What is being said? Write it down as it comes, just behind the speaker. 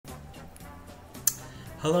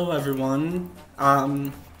Hello everyone.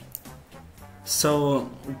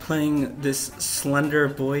 So we're playing this Slender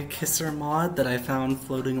BOYKISSER mod that I found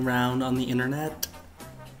floating around on the internet.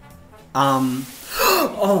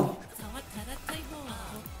 Oh!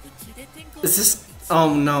 Is this,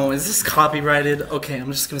 oh no, is this copyrighted? Okay,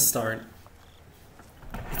 I'm just gonna start.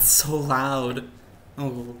 It's so loud.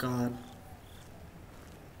 Oh god.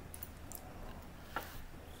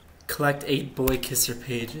 Collect 8 BOYKISSER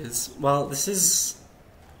pages. Well, this is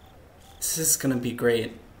gonna be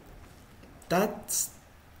great. That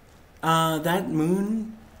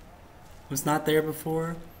moon was not there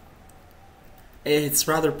before. It's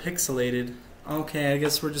rather pixelated. Okay, I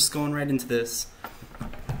guess we're just going right into this.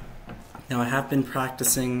 Now I have been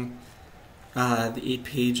practicing the 8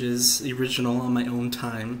 pages, the original, on my own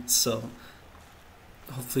time, so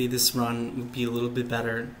hopefully this run will be a little bit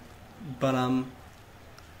better. But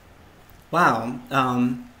wow,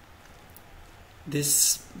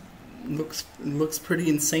 this looks pretty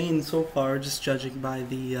insane so far, just judging by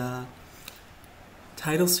the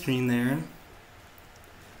title screen there.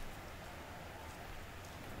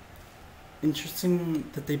 Interesting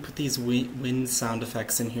that they put these wind sound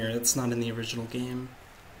effects in here. That's not in the original game.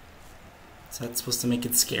 Is that supposed to make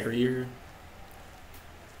it scarier?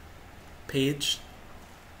 Page.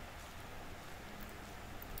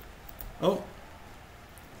 Oh,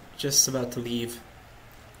 just about to leave.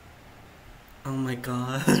 Oh my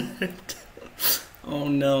god. Oh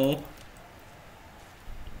no.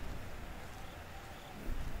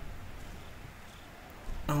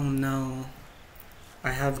 Oh no.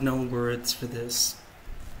 I have no words for this.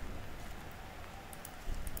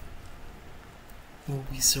 Will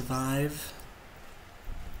we survive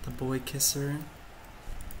the BOYKISSER?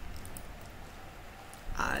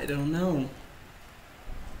 I don't know.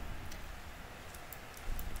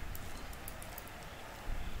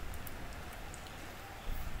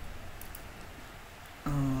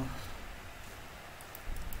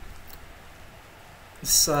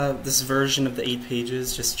 This version of the 8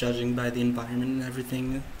 pages, just judging by the environment and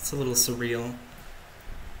everything, it's a little surreal.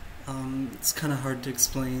 It's kind of hard to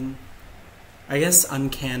explain. I guess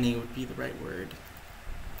uncanny would be the right word.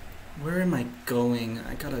 Where am I going?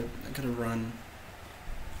 I gotta run.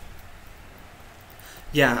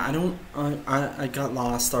 Yeah, I got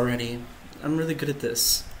lost already. I'm really good at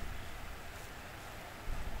this.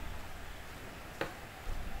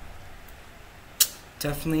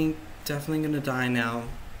 Definitely gonna die now.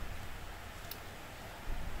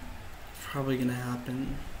 Probably gonna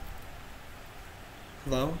happen.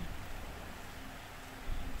 Hello?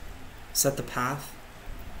 Is that the path?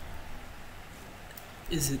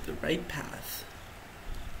 Is it the right path?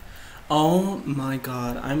 Oh my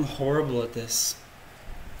god, I'm horrible at this.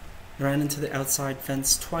 I ran into the outside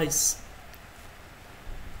fence twice.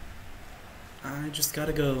 I just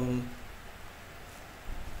gotta go.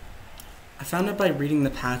 I found out by reading the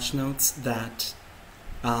patch notes that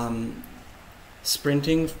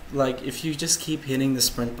sprinting, like if you just keep hitting the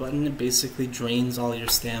sprint button, it basically drains all your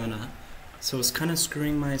stamina. So I was kind of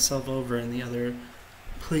screwing myself over in the other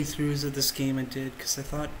playthroughs of this game I did, because I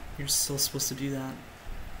thought you're still supposed to do that.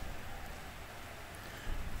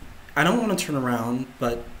 I don't want to turn around,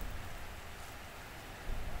 but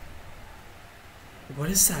what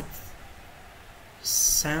is that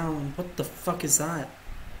sound? What the fuck is that?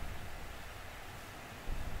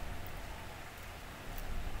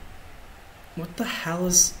 What the hell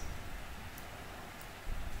is...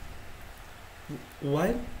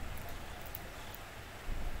 What?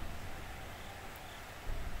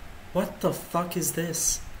 What the fuck is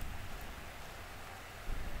this?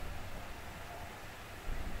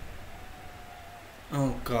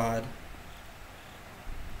 Oh god.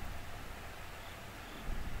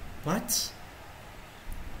 What?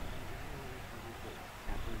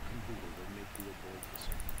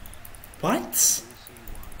 What?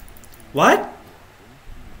 What?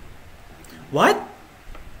 What?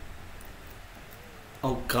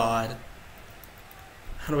 Oh god.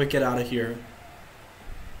 How do I get out of here?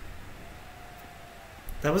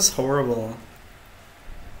 That was horrible.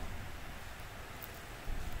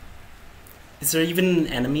 Is there even an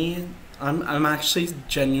enemy? I'm actually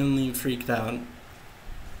genuinely freaked out.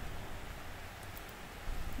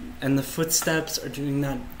 And the footsteps are doing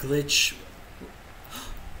that glitch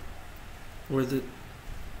where the...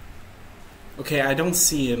 Okay, I don't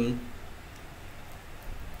see him.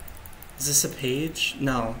 Is this a page?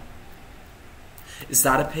 No. Is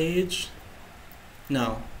that a page?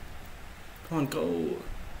 No. Come on, go.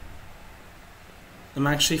 I'm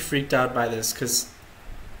actually freaked out by this because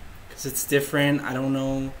it's different. I don't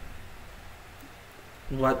know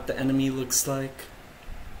what the enemy looks like.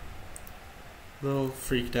 A little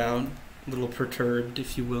freaked out, a little perturbed,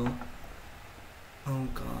 if you will. Oh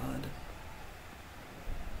god.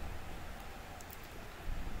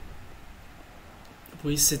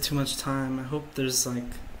 Wasted too much time. I hope there's like,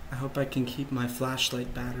 I hope I can keep my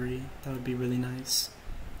flashlight battery. That would be really nice.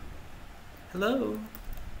 Hello?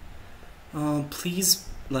 Oh, please,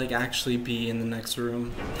 like, actually be in the next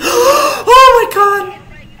room. Oh my god!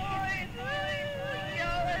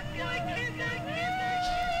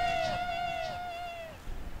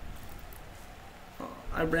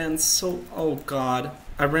 I ran so, oh god.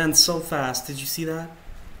 I ran so fast. Did you see that?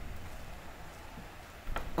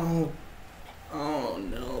 Oh. Oh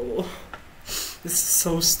no. This is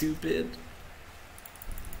so stupid.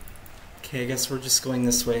 Okay, I guess we're just going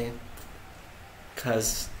this way.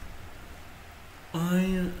 'Cause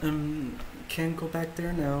I can't go back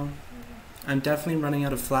there now. I'm definitely running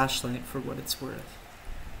out of flashlight for what it's worth.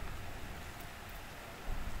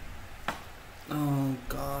 Oh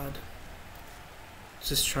god.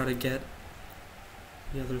 Just try to get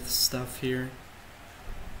the other stuff here.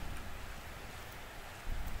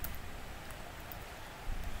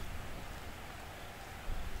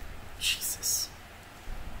 Jesus.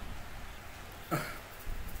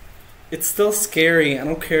 It's still scary. I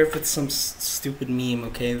don't care if it's some stupid meme,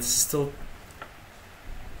 okay? This is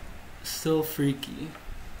still freaky.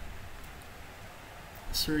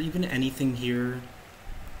 Is there even anything here?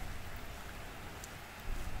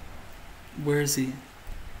 Where is he?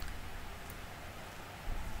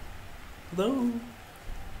 Hello?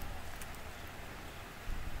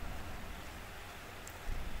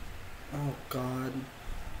 Oh god.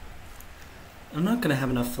 I'm not gonna have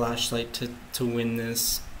enough flashlight to win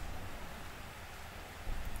this.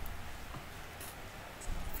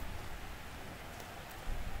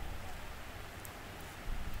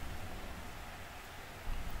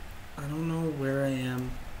 I don't know where I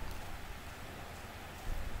am.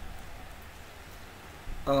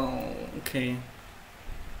 Oh, okay.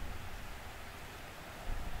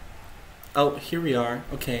 Oh, here we are.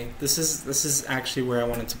 Okay, this is actually where I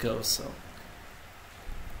wanted to go, so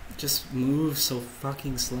just move so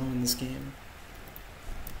fucking slow in this game.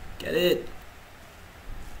 Get it?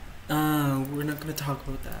 We're not gonna talk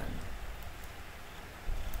about that.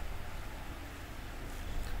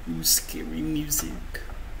 Ooh, scary music.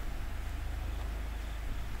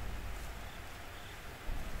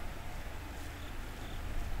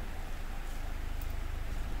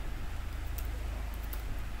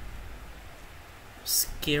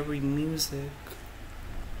 Scary music.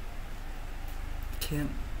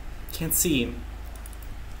 Can't see.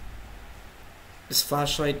 This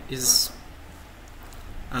flashlight is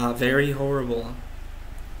very horrible.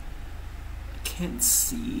 Can't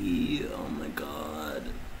see. Oh my god.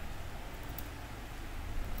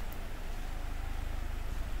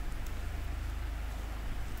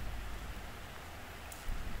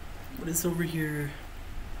 What is over here?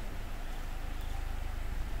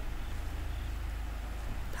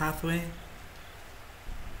 Pathway?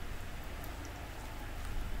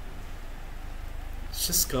 Let's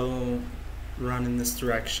just go run in this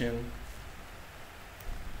direction.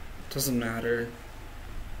 Doesn't matter.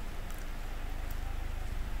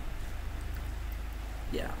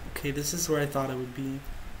 Yeah, okay, this is where I thought it would be.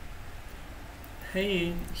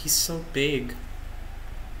 Hey, he's so big.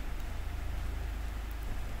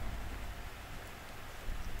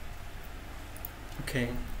 Okay.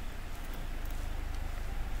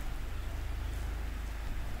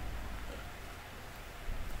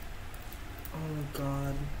 Oh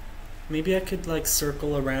god. Maybe I could like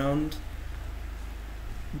circle around.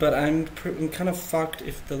 But I'm kind of fucked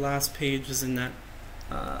if the last page is in that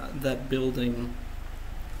that building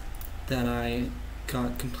that I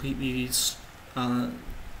got completely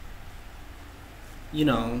you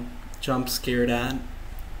know, jump scared at.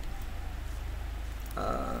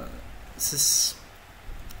 This is,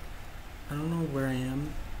 I don't know where I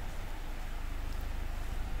am.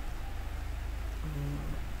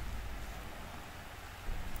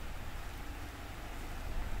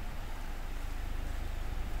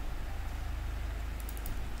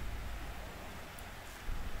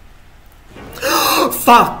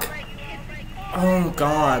 Fuck! Oh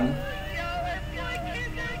god.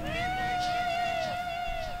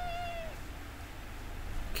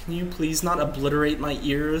 Can you please not obliterate my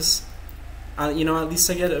ears? You know, at least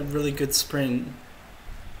I get a really good sprint.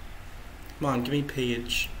 Come on, give me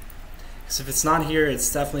page. Because if it's not here,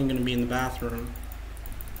 it's definitely going to be in the bathroom.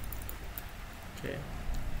 Okay.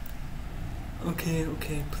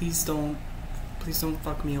 Okay, please don't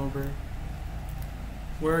fuck me over.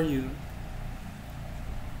 Where are you?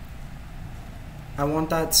 I want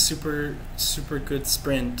that super good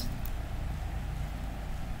sprint.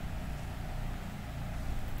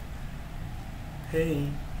 Hey.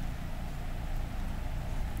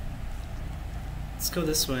 Let's go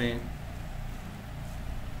this way.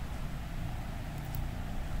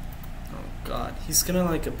 Oh god, he's gonna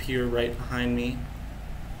like appear right behind me.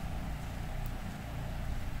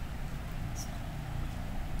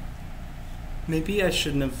 Maybe I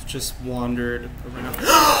shouldn't have just wandered around.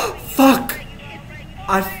 Fuck!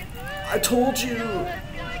 I told you!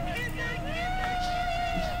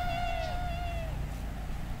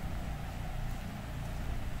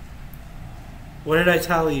 What did I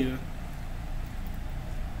tell you?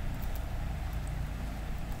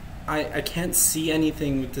 I can't see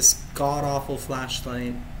anything with this god-awful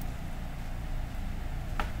flashlight.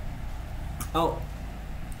 Oh,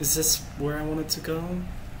 is this where I wanted to go?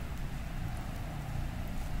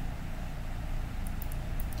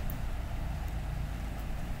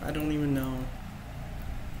 I don't even know.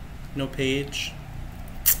 No page.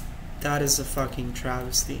 That is a fucking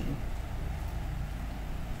travesty.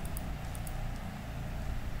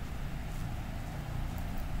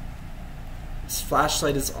 This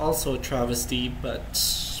flashlight is also a travesty,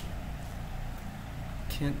 but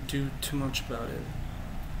can't do too much about it.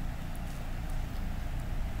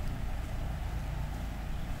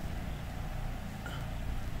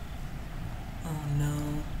 Oh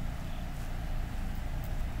no.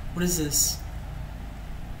 What is this?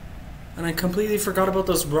 And I completely forgot about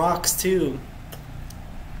those rocks too.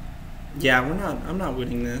 Yeah, I'm not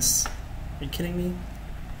winning this. Are you kidding me?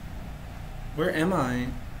 Where am I?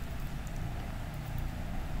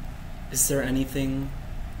 Is there anything?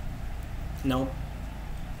 Nope.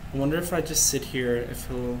 I wonder if I just sit here, if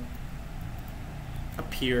he'll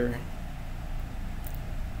appear.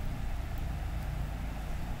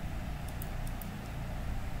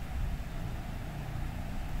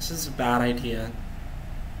 This is a bad idea.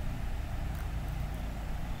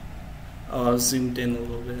 Oh, I was zoomed in a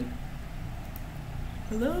little bit.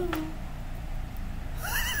 Hello?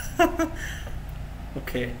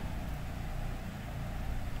 Okay.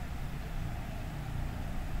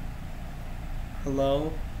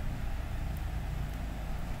 Hello?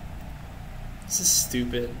 This is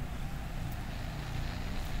stupid.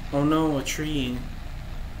 Oh no, a tree.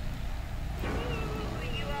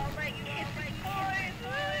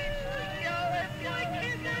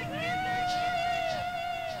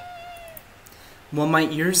 Well, my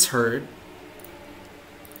ears hurt.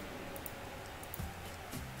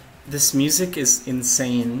 This music is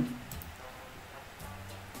insane.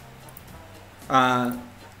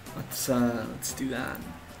 Let's do that.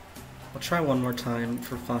 I'll try one more time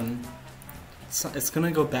for fun. It's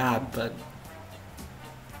gonna go bad, but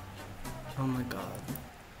oh my god.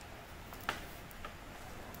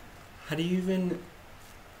 How do you even?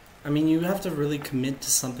 I mean, you have to really commit to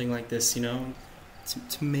something like this, you know,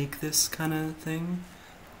 to make this kind of thing.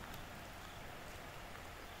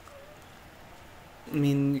 I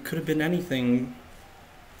mean, it could have been anything,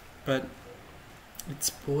 but it's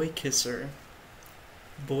BOYKISSER.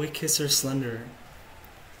 BOYKISSER Slender.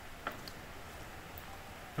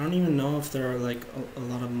 I don't even know if there are like a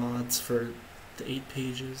lot of mods for the 8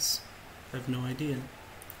 pages. I have no idea.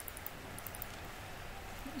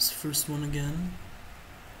 This first one again.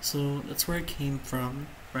 So that's where it came from,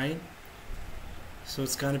 right? So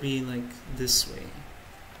it's gotta be like this way.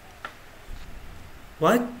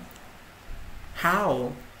 What?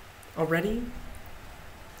 How? Already?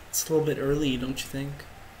 It's a little bit early, don't you think?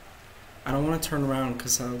 I don't want to turn around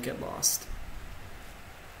because I'll get lost.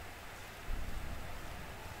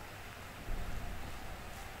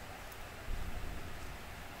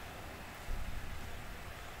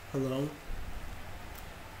 Hello?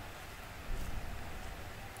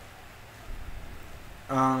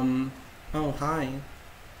 Oh, hi.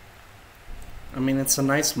 I mean, it's a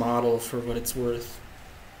nice model for what it's worth.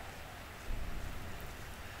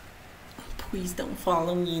 Please don't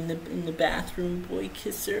follow me in the bathroom,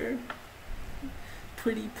 BOYKISSER.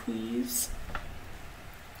 Pretty please.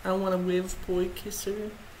 I want to live,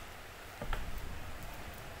 BOYKISSER.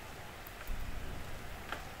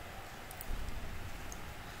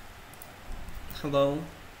 Hello?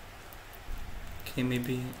 Okay,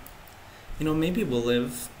 maybe... You know, maybe we'll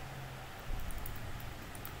live.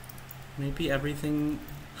 Maybe everything...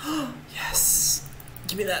 Yes!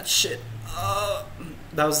 Give me that shit!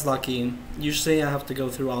 That was lucky. Usually I have to go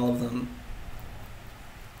through all of them.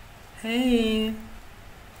 Hey!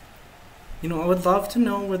 You know, I would love to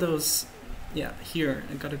know where those... Yeah, here.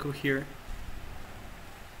 I gotta go here.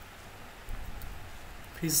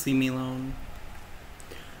 Please leave me alone.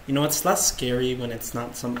 You know, it's less scary when it's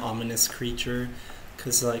not some ominous creature.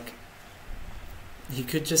 Because, like... He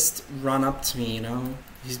could just run up to me, you know?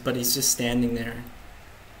 But he's just standing there.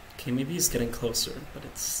 Okay, maybe he's getting closer, but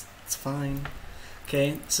it's fine.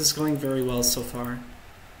 Okay, this is going very well so far.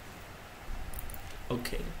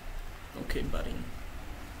 Okay. Okay, buddy.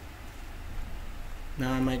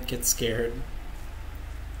 Now I might get scared.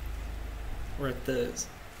 We're at the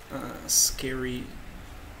scary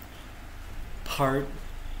part.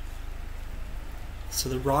 So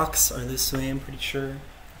the rocks are this way, I'm pretty sure.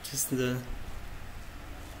 Just the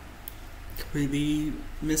completely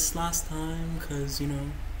missed last time, because, you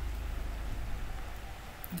know,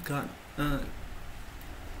 got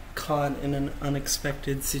caught in an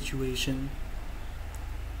unexpected situation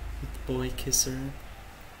with the boy kisser.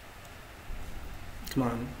 Come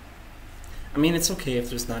on. I mean, it's okay if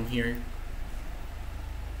there's none here.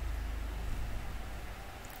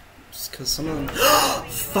 Just because some of them...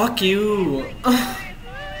 Fuck you!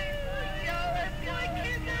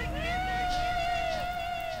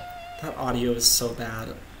 That audio is so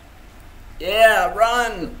bad. Yeah,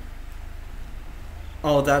 run!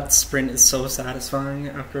 Oh, that sprint is so satisfying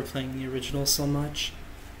after playing the original so much.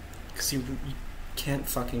 Because you can't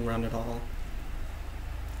fucking run at all.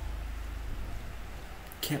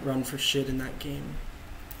 Can't run for shit in that game.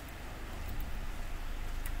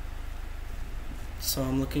 So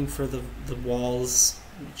I'm looking for the walls,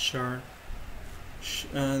 which are...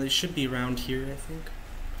 they should be around here, I think.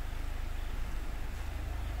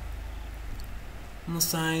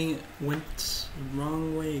 Unless I went the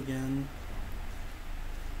wrong way again.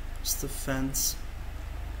 Just the fence.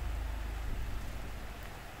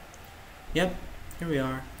 Yep, here we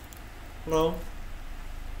are. Hello?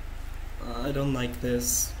 I don't like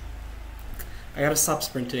this. I gotta stop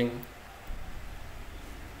sprinting.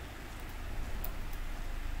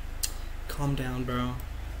 Calm down, bro.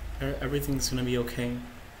 Everything's gonna be okay.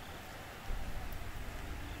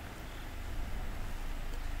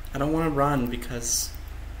 I don't want to run because...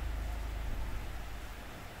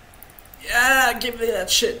 Yeah, give me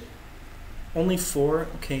that shit. Only 4?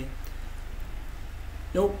 Okay.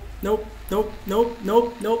 Nope, nope, nope, nope,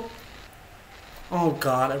 nope, nope. Oh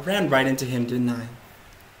god, I ran right into him, didn't I?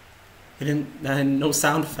 I had no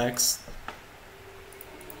sound effects.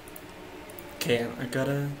 Okay, I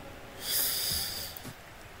gotta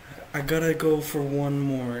go for one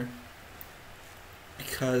more.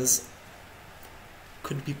 Because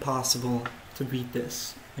could it be possible to beat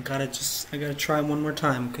this? I gotta try one more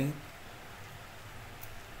time, okay?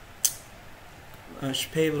 I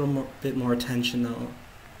should pay a little bit more attention though.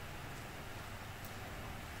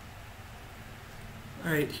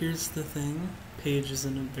 Alright, here's the thing. Paige is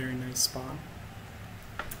in a very nice spot.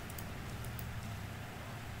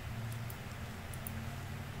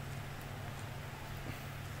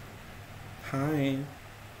 Hi.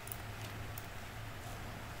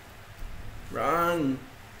 Run!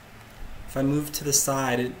 If I move to the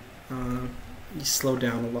side, you slow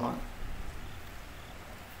down a lot.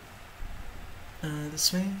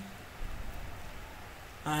 This way?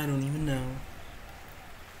 I don't even know.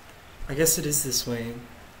 I guess it is this way.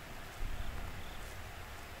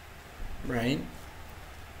 Right?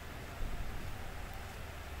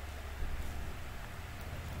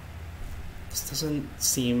 This doesn't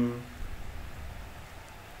seem...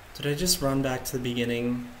 Did I just run back to the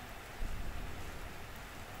beginning?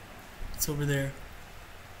 It's over there.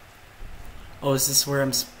 Oh, is this where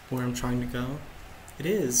I'm trying to go? It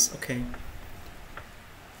is. Okay.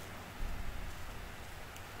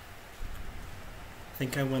 I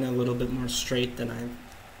think I went a little bit more straight than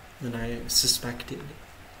I suspected.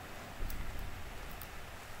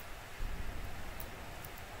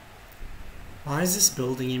 Why is this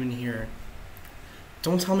building even here?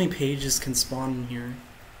 Don't tell me pages can spawn in here.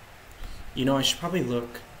 You know, I should probably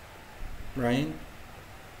look, right?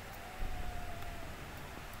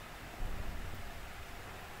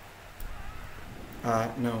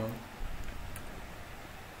 No.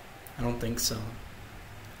 I don't think so.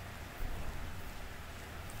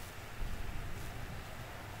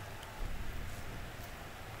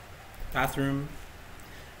 Bathroom.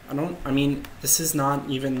 I mean, this is not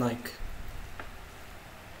even like...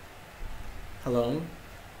 Hello?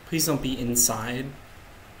 Please don't be inside.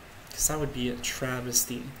 Because that would be a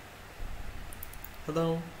travesty.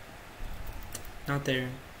 Hello? Not there.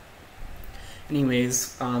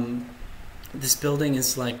 Anyways, this building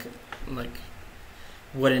is like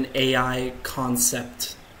what an AI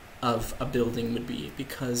concept of a building would be,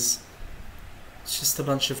 because it's just a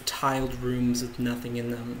bunch of tiled rooms with nothing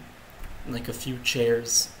in them, and like a few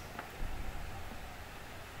chairs.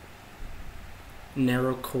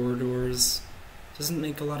 Narrow corridors. Doesn't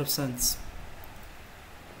make a lot of sense.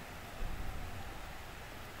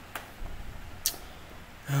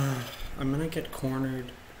 I'm gonna get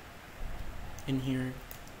cornered in here.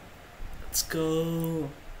 Let's go.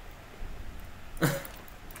 And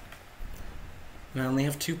I only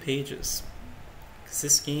have 2 pages. Because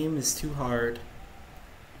this game is too hard.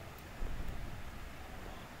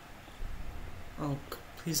 Oh,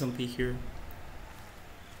 please don't be here.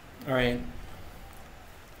 Alright.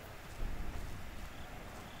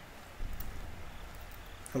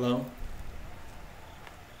 Hello?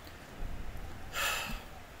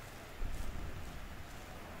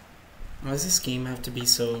 Why does this game have to be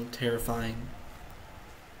so terrifying?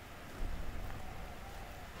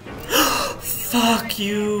 Fuck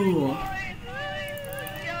you!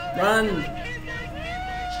 Run!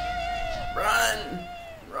 Run!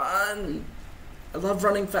 Run! I love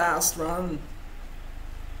running fast, run!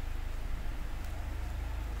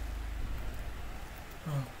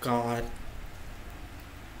 Oh god.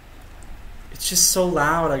 It's just so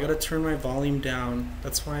loud, I gotta turn my volume down.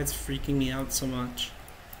 That's why it's freaking me out so much.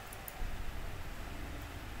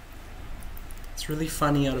 It's really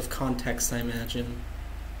funny out of context, I imagine.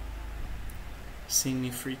 Seeing me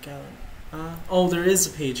freak out. Oh, there is a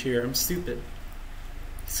page here. I'm stupid.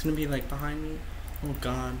 It's gonna be like behind me. Oh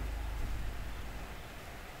god.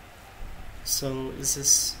 So, is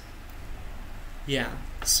this... Yeah,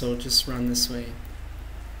 so just run this way.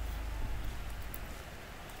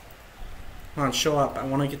 Come on, show up. I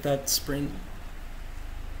want to get that sprint.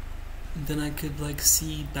 And then I could like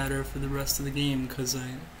see better for the rest of the game because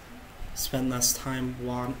I spend less time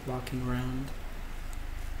walking around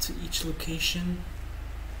to each location.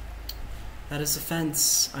 That is a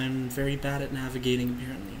fence. I'm very bad at navigating,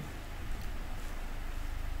 apparently.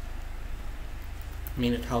 I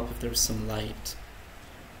mean, it'd help if there was some light.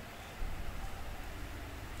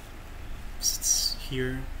 It's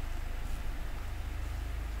here.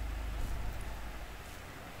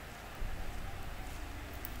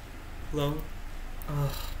 Hello?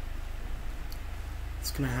 Ugh.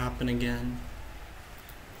 It's gonna happen again.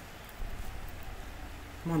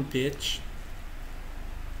 Come on, bitch.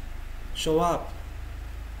 Show up.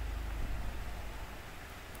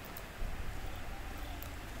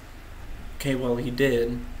 Okay, well, he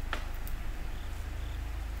did.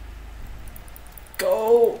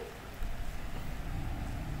 Go!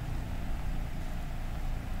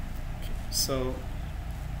 Okay, so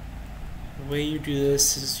the way you do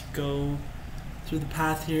this is you go through the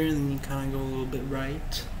path here and then you kind of go a little bit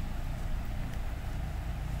right.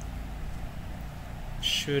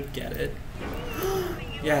 Should get it.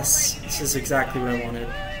 Yes, this is exactly what I wanted.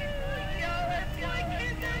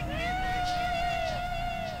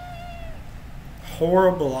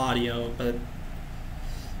 Horrible audio, but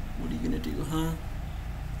what are you gonna do, huh?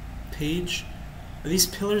 Page? Are these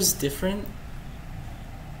pillars different?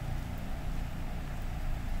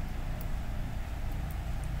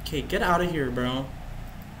 Okay, get out of here, bro.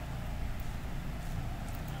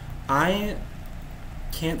 I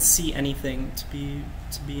can't see anything,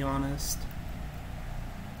 to be honest.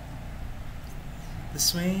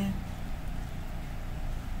 This way?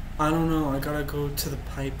 I don't know, I gotta go to the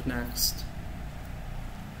pipe next.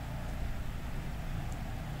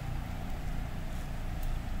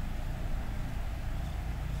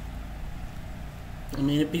 I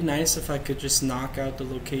mean, it'd be nice if I could just knock out the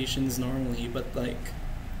locations normally, but like...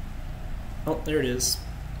 Oh, there it is.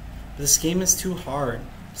 This game is too hard,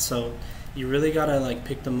 so you really gotta like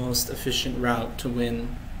pick the most efficient route to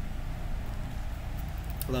win.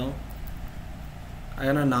 Hello? I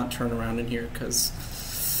gotta not turn around in here, cause...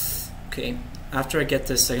 Okay, after I get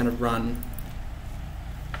this, I gotta run.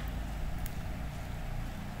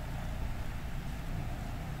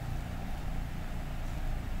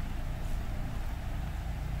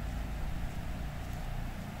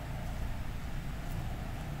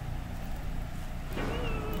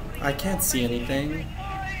 I can't see anything.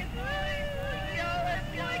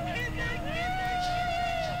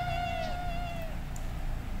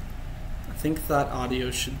 I think that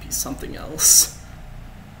audio should be something else.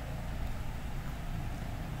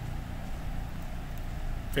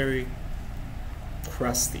 Very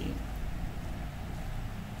crusty.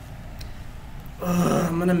 Ugh,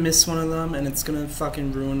 I'm gonna miss one of them and it's gonna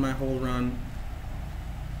fucking ruin my whole run.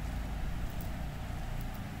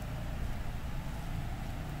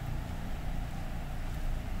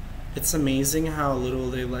 It's amazing how little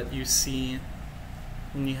they let you see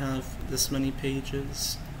when you have this many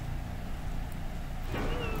pages.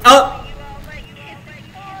 Oh!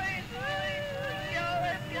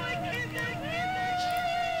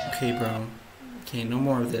 Okay, bro. Okay, no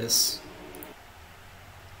more of this.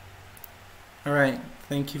 Alright,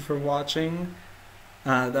 thank you for watching.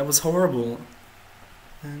 That was horrible.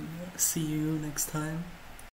 And see you next time.